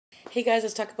Hey guys,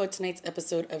 let's talk about tonight's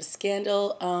episode of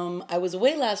Scandal. I was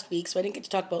away last week, so I didn't get to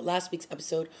talk about last week's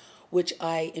episode, which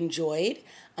I enjoyed.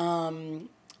 And,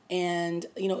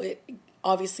 it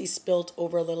obviously spilt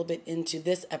over a little bit into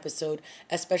this episode,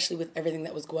 especially with everything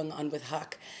that was going on with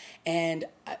Huck. And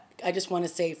I just want to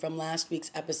say from last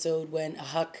week's episode when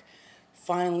Huck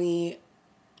finally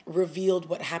revealed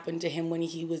what happened to him when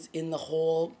he was in the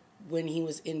hole, when he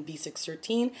was in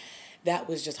B613, that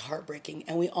was just heartbreaking.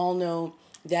 And we all know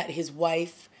that his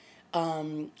wife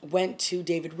went to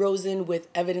David Rosen with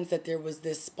evidence that there was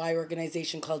this spy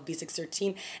organization called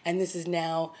B613, and this is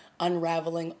now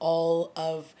unraveling all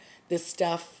of this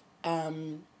stuff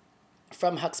from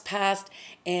Huck's past,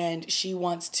 and she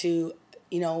wants to,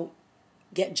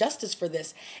 get justice for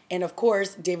this. And of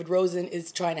course, David Rosen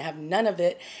is trying to have none of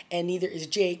it, and neither is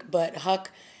Jake, but Huck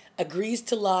agrees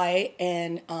to lie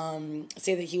and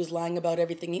say that he was lying about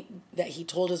everything that he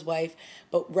told his wife,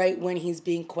 but right when he's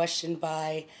being questioned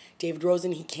by David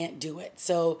Rosen, he can't do it.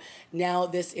 So now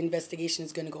this investigation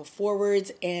is going to go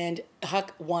forwards, and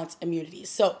Huck wants immunity.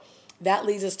 So that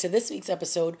leads us to this week's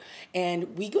episode,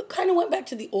 and we kind of went back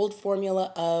to the old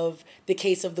formula of the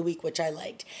case of the week, which I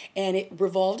liked, and it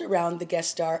revolved around the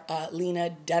guest star, Lena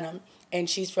Dunham, and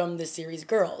she's from the series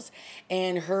Girls,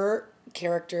 and her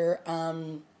character,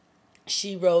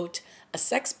 she wrote a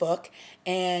sex book,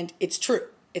 and it's true.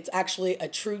 It's actually a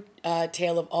true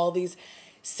tale of all these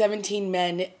 17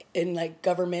 men in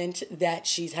government that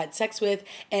she's had sex with,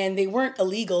 and they weren't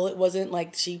illegal. It wasn't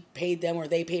like she paid them or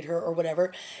they paid her or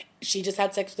whatever. She just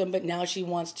had sex with them, but now she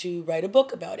wants to write a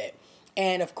book about it.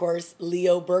 And of course,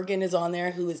 Leo Bergen is on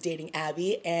there, who is dating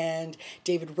Abby, and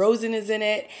David Rosen is in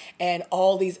it, and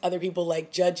all these other people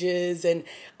like judges and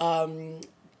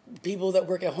people that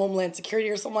work at Homeland Security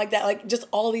or something like that, like just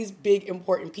all these big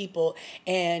important people,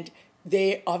 and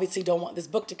they obviously don't want this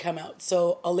book to come out.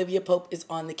 So Olivia Pope is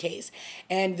on the case.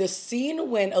 And the scene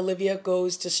when Olivia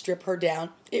goes to strip her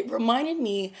down, it reminded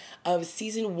me of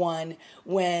season 1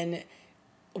 when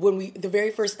the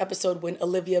very first episode, when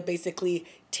Olivia basically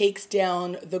takes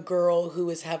down the girl who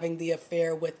is having the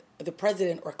affair with the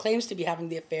president, or claims to be having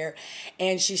the affair,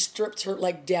 and she strips her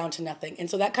down to nothing. And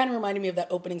so that kind of reminded me of that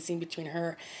opening scene between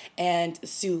her and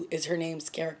Sue, is her name's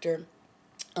character.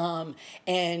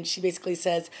 And she basically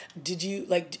says,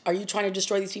 are you trying to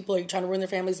destroy these people? Are you trying to ruin their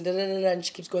families? And and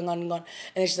she keeps going on and on. And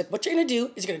then she's like, what you're going to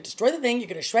do is you're going to destroy the thing. You're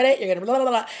going to shred it. You're going to blah, blah,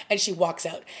 blah. And she walks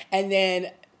out. And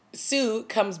then Sue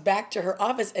comes back to her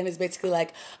office and is basically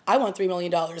like, I want $3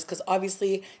 million because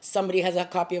obviously somebody has a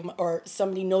copy of or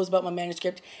somebody knows about my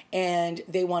manuscript, and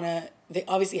they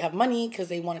obviously have money because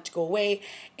they want it to go away,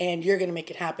 and you're going to make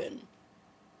it happen.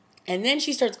 And then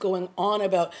she starts going on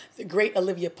about the great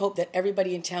Olivia Pope, that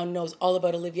everybody in town knows all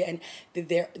about Olivia, and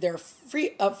they're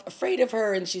afraid of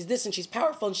her, and she's this, and she's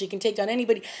powerful, and she can take down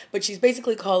anybody. But she's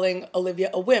basically calling Olivia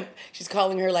a wimp. She's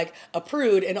calling her a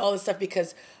prude and all this stuff,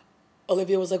 because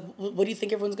Olivia was like, what do you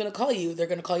think everyone's going to call you? They're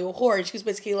going to call you a whore. And she was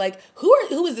basically like, who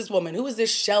is this woman? Who is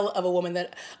this shell of a woman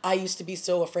that I used to be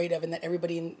so afraid of and that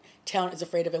everybody in town is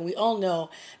afraid of? And we all know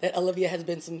that Olivia has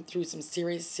been through some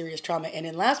serious, serious trauma. And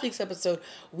in last week's episode,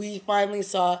 we finally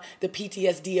saw the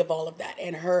PTSD of all of that,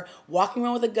 and her walking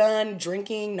around with a gun,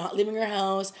 drinking, not leaving her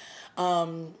house.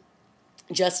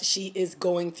 She is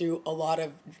going through a lot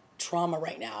of trauma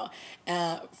right now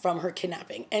from her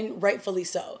kidnapping, and rightfully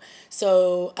so.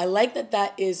 So I like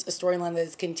that is a storyline that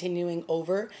is continuing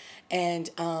over, and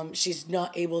she's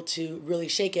not able to really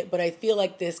shake it. But I feel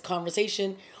like this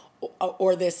conversation,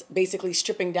 or this basically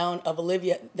stripping down of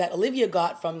Olivia that Olivia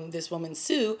got from this woman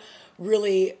Sue,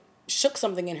 really shook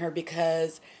something in her,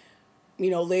 because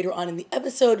later on in the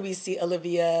episode, we see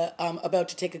Olivia about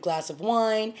to take a glass of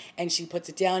wine, and she puts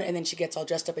it down, and then she gets all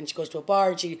dressed up, and she goes to a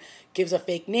bar, and she gives a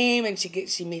fake name, and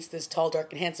she meets this tall,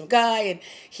 dark, and handsome guy, and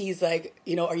he's like,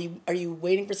 are you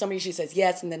waiting for somebody? She says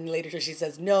yes, and then later she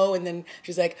says no, and then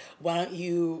she's like, why don't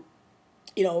you,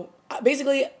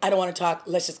 basically, I don't want to talk,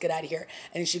 let's just get out of here.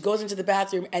 And she goes into the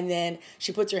bathroom, and then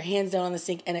she puts her hands down on the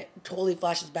sink, and it totally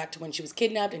flashes back to when she was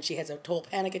kidnapped, and she has a total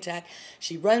panic attack.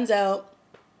 She runs out.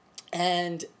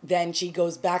 And then she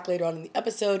goes back later on in the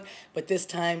episode, but this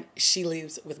time she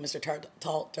leaves with Mr.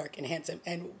 Tall, Dark, and Handsome.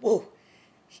 And whoa,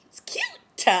 he's cute.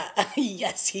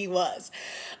 Yes, he was.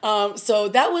 So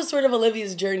that was sort of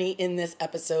Olivia's journey in this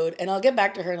episode. And I'll get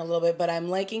back to her in a little bit, but I'm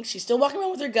liking, she's still walking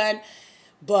around with her gun,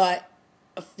 but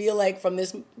I feel like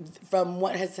from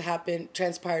what has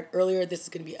transpired earlier, this is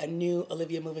going to be a new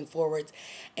Olivia moving forwards.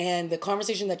 And the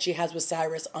conversation that she has with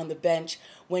Cyrus on the bench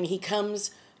when he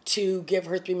comes to give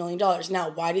her $3 million. Now,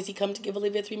 why does he come to give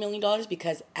Olivia $3 million?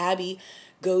 Because Abby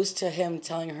goes to him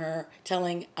telling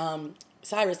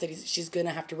Cyrus that she's going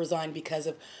to have to resign because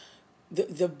of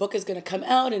the book is going to come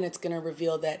out and it's going to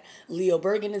reveal that Leo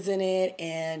Bergen is in it,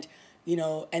 and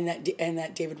and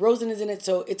that David Rosen is in it.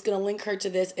 So it's going to link her to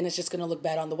this, and it's just going to look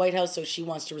bad on the White House. So she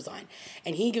wants to resign.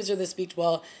 And he gives her this speech.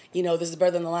 Well, this is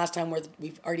better than the last time where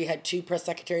we've already had 2 press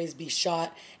secretaries be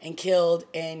shot and killed,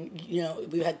 and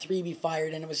we've had 3 be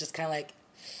fired, and it was just kind of like,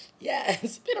 yeah,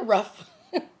 it's been a rough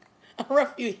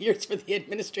few years for the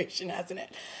administration, hasn't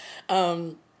it?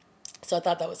 So I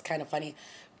thought that was kind of funny.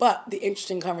 But the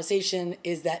interesting conversation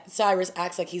is that Cyrus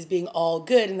acts like he's being all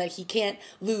good and that he can't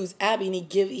lose Abby, and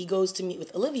he goes to meet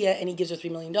with Olivia and he gives her $3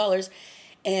 million.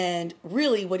 And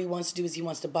really what he wants to do is he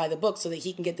wants to buy the book so that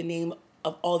he can get the name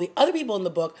of all the other people in the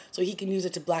book so he can use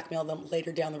it to blackmail them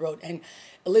later down the road. And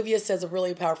Olivia says a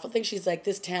really powerful thing. She's like,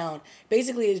 this town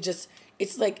basically is just,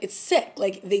 it's sick.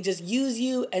 Like, they just use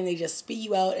you and they just spit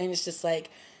you out, and it's just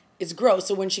like, it's gross.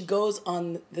 So when she goes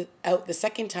out the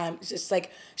second time, it's just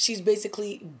like she's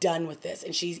basically done with this.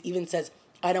 And she even says,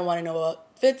 I don't want to know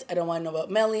about Fitz. I don't want to know about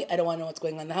Mellie. I don't want to know what's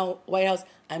going on in the White House.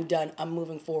 I'm done. I'm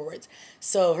moving forwards.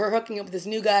 So her hooking up with this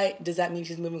new guy, does that mean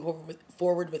she's moving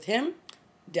forward with him?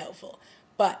 Doubtful.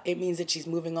 But it means that she's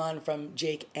moving on from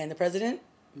Jake and the president?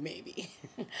 Maybe.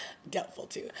 Doubtful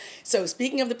too. So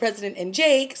speaking of the president and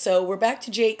Jake, so we're back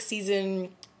to Jake season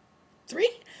 3,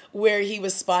 where he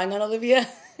was spying on Olivia.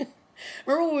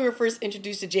 Remember when we were first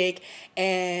introduced to Jake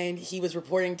and he was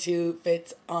reporting to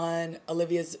Fitz on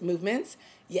Olivia's movements?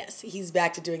 Yes, he's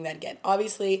back to doing that again.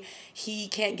 Obviously, he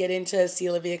can't get in to see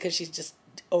Olivia because she's just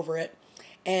over it.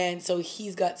 And so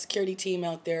he's got security team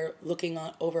out there looking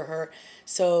over her.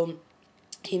 So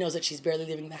he knows that she's barely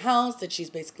leaving the house, that she's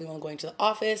basically only going to the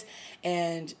office,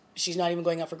 and she's not even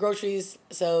going out for groceries.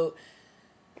 So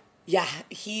yeah,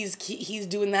 he's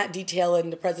doing that detail,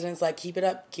 and the president's like, keep it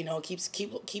up, keep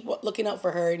looking out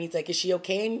for her. And he's like, is she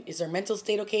okay? Is her mental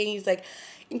state okay? And he's like,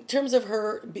 in terms of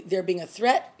her there being a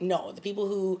threat, no. The people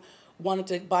who wanted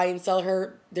to buy and sell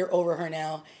her, they're over her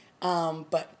now.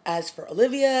 But as for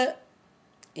Olivia,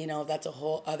 that's a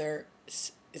whole other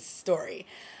story.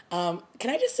 Can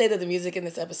I just say that the music in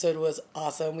this episode was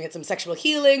awesome? We had some Sexual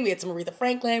Healing, we had some Aretha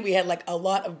Franklin, we had like a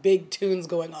lot of big tunes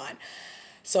going on.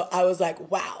 So I was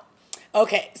like, wow.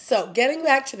 Okay, so getting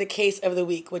back to the case of the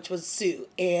week, which was Sue.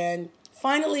 And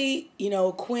finally,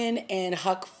 Quinn and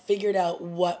Huck figured out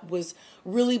what was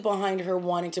really behind her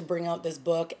wanting to bring out this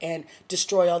book and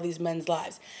destroy all these men's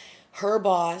lives. Her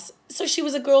boss, so she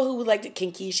was a girl who liked it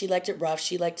kinky, she liked it rough,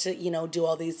 she liked to, do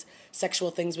all these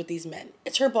sexual things with these men.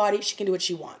 It's her body, she can do what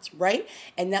she wants, right?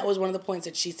 And that was one of the points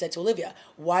that she said to Olivia.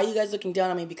 Why are you guys looking down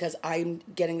on me because I'm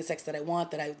getting the sex that I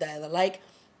want, that I like?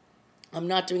 I'm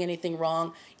not doing anything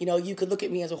wrong. You could look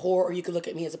at me as a whore, or you could look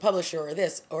at me as a publisher, or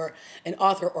this, or an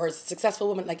author, or a successful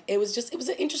woman. Like, it was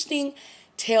an interesting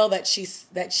tale that she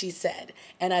said,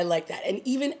 and I like that. And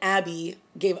even Abby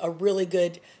gave a really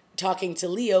good talking to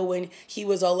Leo when he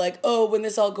was all like, oh, when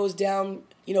this all goes down,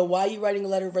 why are you writing a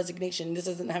letter of resignation? This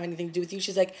doesn't have anything to do with you.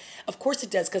 She's like, of course it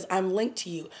does, because I'm linked to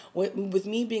you. With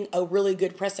me being a really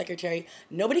good press secretary,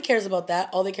 nobody cares about that.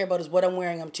 All they care about is what I'm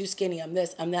wearing. I'm too skinny. I'm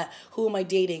this. I'm that. Who am I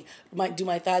dating? Do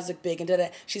my thighs look big? And da-da.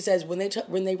 She says, when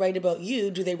they write about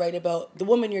you, do they write about the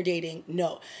woman you're dating?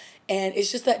 No. And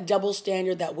it's just that double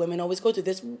standard that women always go through.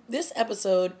 This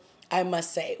episode, I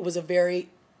must say, was a very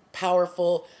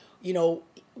powerful,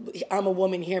 I'm a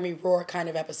woman, hear me roar kind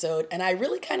of episode. And I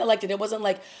really kind of liked it. It wasn't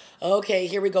like, okay,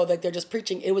 here we go, like they're just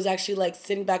preaching. It was actually like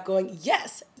sitting back going,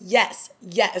 yes, yes,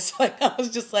 yes. Like I was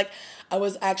just like, I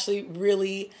was actually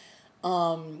really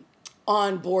on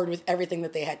board with everything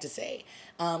that they had to say.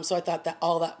 So I thought that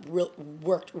all that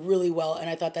worked really well. And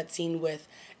I thought that scene with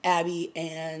Abby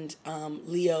and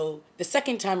Leo the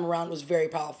second time around was very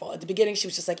powerful. At the beginning, she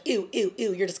was just like, ew, ew,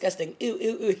 ew, you're disgusting. Ew,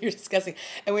 ew, ew, you're disgusting.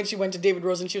 And when she went to David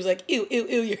Rosen, she was like, ew, ew,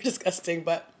 ew, you're disgusting.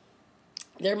 But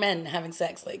they're men having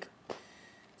sex. Like,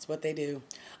 it's what they do.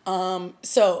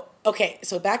 So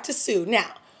back to Sue.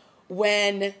 Now,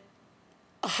 when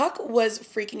Huck was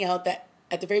freaking out that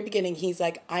at the very beginning, he's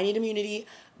like, I need immunity.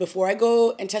 Before I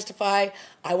go and testify,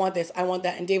 I want this, I want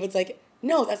that. And David's like,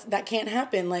 no, that can't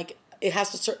happen. Like, it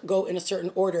has to go in a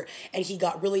certain order. And he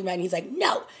got really mad. And he's like,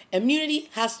 no, immunity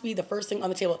has to be the first thing on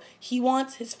the table. He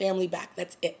wants his family back.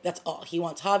 That's it. That's all. He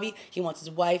wants Javi. He wants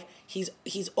his wife. He's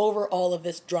over all of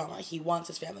this drama. He wants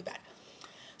his family back.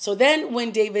 So then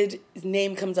when David's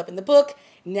name comes up in the book,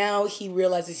 now he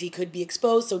realizes he could be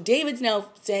exposed. So David's now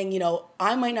saying,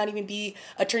 I might not even be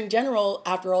attorney general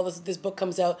after all this book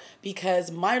comes out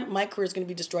because my career is going to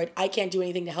be destroyed. I can't do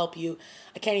anything to help you.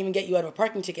 I can't even get you out of a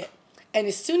parking ticket. And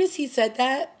as soon as he said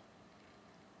that,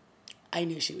 I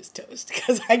knew she was toast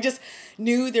because I just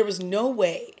knew there was no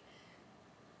way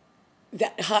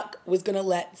that Huck was going to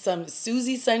let some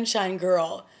Susie Sunshine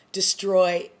girl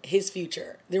destroy his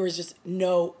future. There was just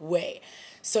no way.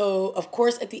 So, of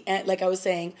course, at the end, like I was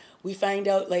saying, we find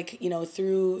out, like,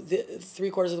 through the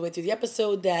 3/4 of the way through the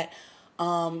episode that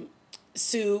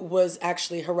Sue was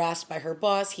actually harassed by her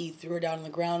boss. He threw her down on the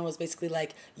ground, was basically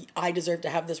like, I deserve to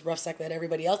have this rough sack that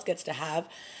everybody else gets to have.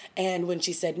 And when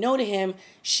she said no to him,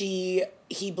 he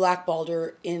blackballed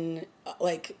her in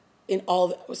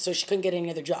so she couldn't get any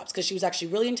other jobs because she was actually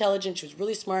really intelligent, she was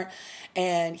really smart,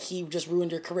 and he just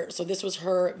ruined her career. So this was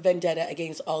her vendetta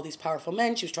against all these powerful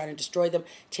men. She was trying to destroy them,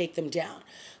 take them down.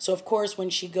 So of course when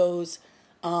she goes,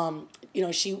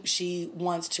 she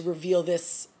wants to reveal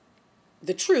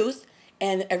the truth,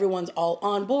 and everyone's all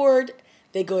on board.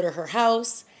 They go to her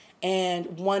house,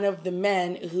 and one of the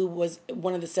men who was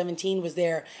one of the 17 was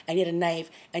there, and he had a knife,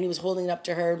 and he was holding it up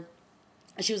to her.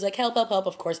 And she was like, help, help, help.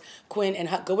 Of course, Quinn and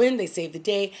Huck go in. They save the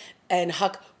day. And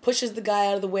Huck pushes the guy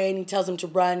out of the way, and he tells him to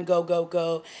run, go, go,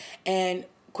 go. And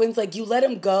Quinn's like, you let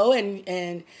him go?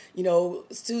 And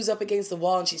Sue's up against the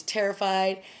wall, and she's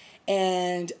terrified.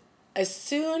 And as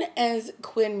soon as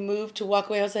Quinn moved to walk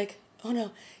away, I was like, oh,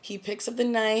 no. He picks up the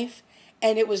knife,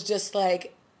 and it was just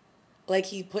like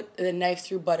he put the knife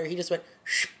through butter. He just went,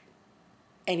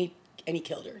 and he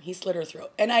killed her. He slit her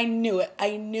throat. And I knew it.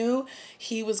 I knew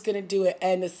he was going to do it.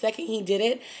 And the second he did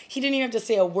it, he didn't even have to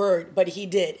say a word, but he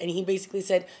did. And he basically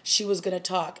said she was going to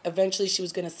talk. Eventually, she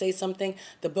was going to say something.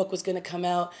 The book was going to come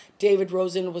out. David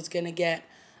Rosen was going to get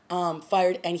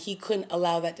fired. And he couldn't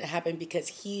allow that to happen because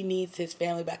he needs his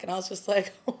family back. And I was just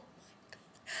like, oh my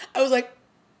God. I was like,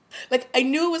 I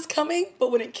knew it was coming,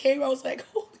 but when it came, I was like,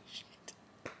 holy shit.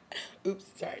 Oops,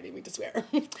 sorry, I didn't mean to swear.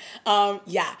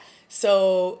 Yeah,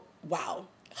 so... wow.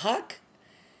 Huck,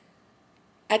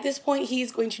 at this point,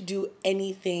 he's going to do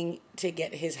anything to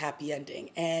get his happy ending.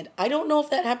 And I don't know if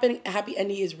that happy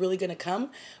ending is really going to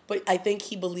come, but I think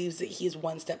he believes that he is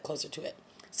one step closer to it.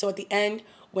 So at the end,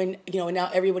 when, now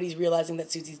everybody's realizing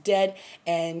that Susie's dead,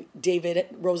 and David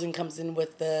Rosen comes in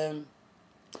with the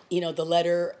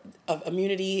letter of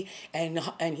immunity, and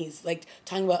he's like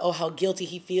talking about how guilty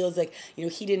he feels,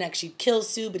 he didn't actually kill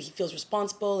Sue, but he feels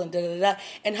responsible, and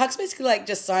and Huck's basically like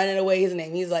just signing away his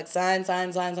name. He's like sign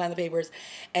the papers,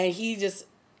 and he just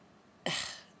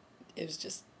it was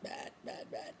just bad.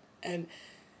 And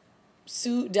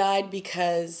Sue died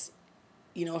because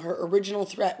her original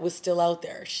threat was still out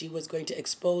there. She was going to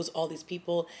expose all these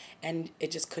people, and it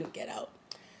just couldn't get out.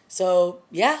 So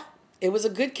yeah, it was a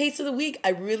good case of the week. I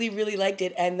really, really liked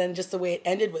it. And then just the way it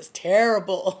ended was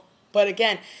terrible. But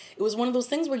again, it was one of those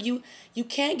things where you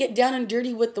can't get down and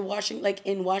dirty with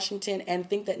in Washington and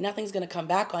think that nothing's going to come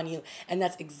back on you. And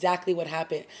that's exactly what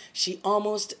happened. She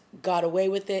almost got away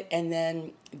with it and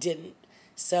then didn't.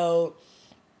 So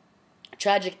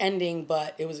tragic ending,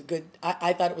 but it was a good,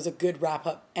 I thought it was a good wrap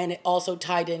up. And it also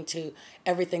tied into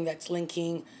everything that's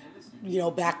linking,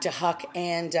 back to Huck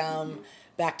and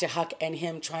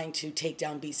him trying to take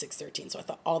down B613. So I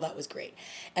thought all that was great.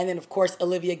 And then, of course,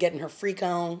 Olivia getting her freak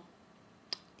on.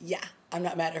 Yeah, I'm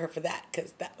not mad at her for that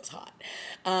because that was hot.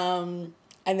 And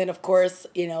then, of course,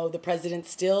 the president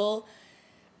still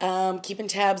keeping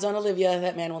tabs on Olivia.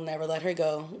 That man will never let her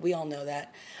go. We all know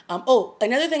that.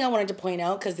 Another thing I wanted to point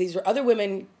out, because these were other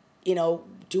women,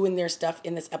 doing their stuff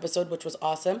in this episode, which was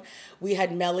awesome. We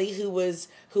had Mellie,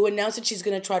 who announced that she's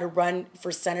going to try to run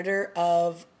for senator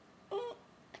of,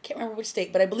 I can't remember which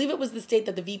state, but I believe it was the state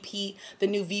that the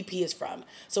new VP is from.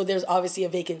 So there's obviously a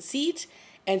vacant seat.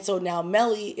 And so now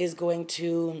Mellie is going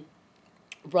to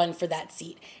run for that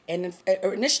seat. And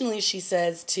initially she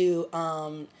says to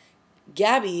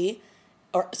Abby,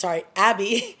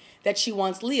 that she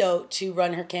wants Leo to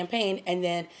run her campaign. And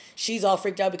then she's all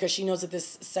freaked out because she knows that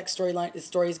this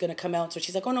story is going to come out. So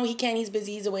she's like, oh no, he can't, he's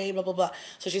busy, he's away, blah, blah, blah.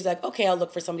 So she's like, okay, I'll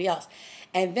look for somebody else.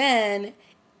 And then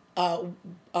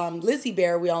Lizzie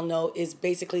Bear, we all know, is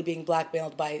basically being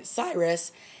blackmailed by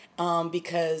Cyrus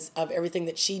because of everything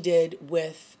that she did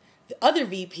with the other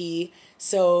VP.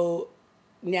 So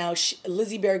now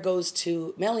Lizzie Bear goes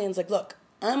to Mellie and's like, look,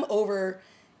 I'm over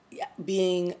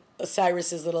being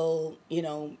Cyrus's little,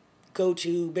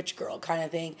 go-to bitch girl kind of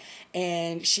thing,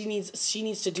 and she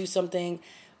needs to do something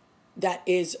that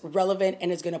is relevant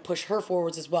and is going to push her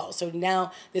forwards as well. So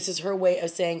now this is her way of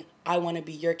saying, I want to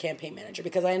be your campaign manager,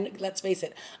 because let's face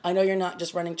it, I know you're not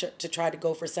just running to try to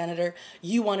go for senator.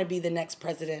 You want to be the next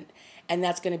president, and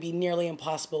that's going to be nearly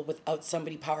impossible without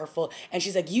somebody powerful. And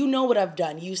she's like, you know what I've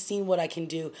done. You've seen what I can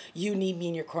do. You need me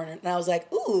in your corner. And I was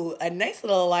like, ooh, a nice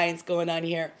little alliance going on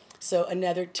here. So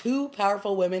another two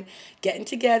powerful women getting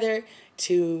together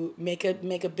to make a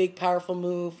big, powerful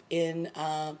move in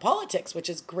politics, which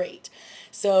is great.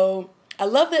 So I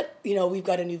love that, you know, we've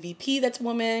got a new VP that's a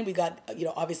woman. We got, you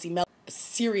know, obviously Mellie, a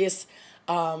serious,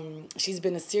 she's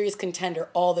been a serious contender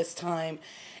all this time.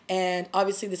 And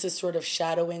obviously this is sort of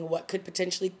shadowing what could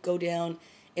potentially go down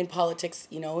in politics,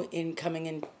 you know, in coming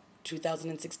in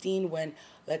 2016 when,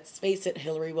 let's face it,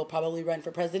 Hillary will probably run for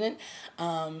president.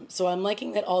 So I'm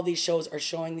liking that all these shows are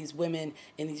showing these women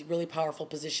in these really powerful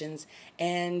positions,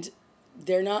 and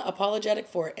they're not apologetic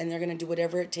for it, and they're going to do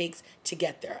whatever it takes to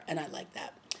get there, and I like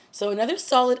that. So another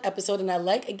solid episode, and I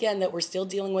like, again, that we're still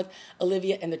dealing with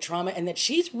Olivia and the trauma, and that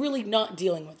she's really not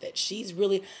dealing with it. She's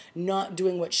really not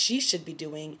doing what she should be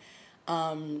doing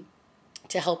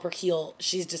to help her heal.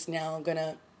 She's just now going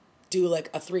to do like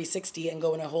a 360 and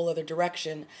go in a whole other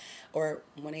direction, or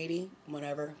 180,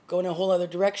 whatever, go in a whole other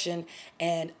direction,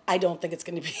 and I don't think it's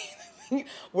going to be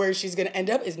where she's going to end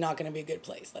up is not going to be a good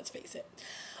place, let's face it.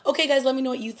 Okay, guys, let me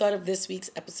know what you thought of this week's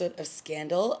episode of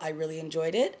Scandal. I really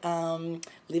enjoyed it.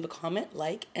 Leave a comment,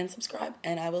 like, and subscribe,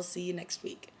 and I will see you next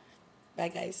week. Bye,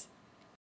 guys.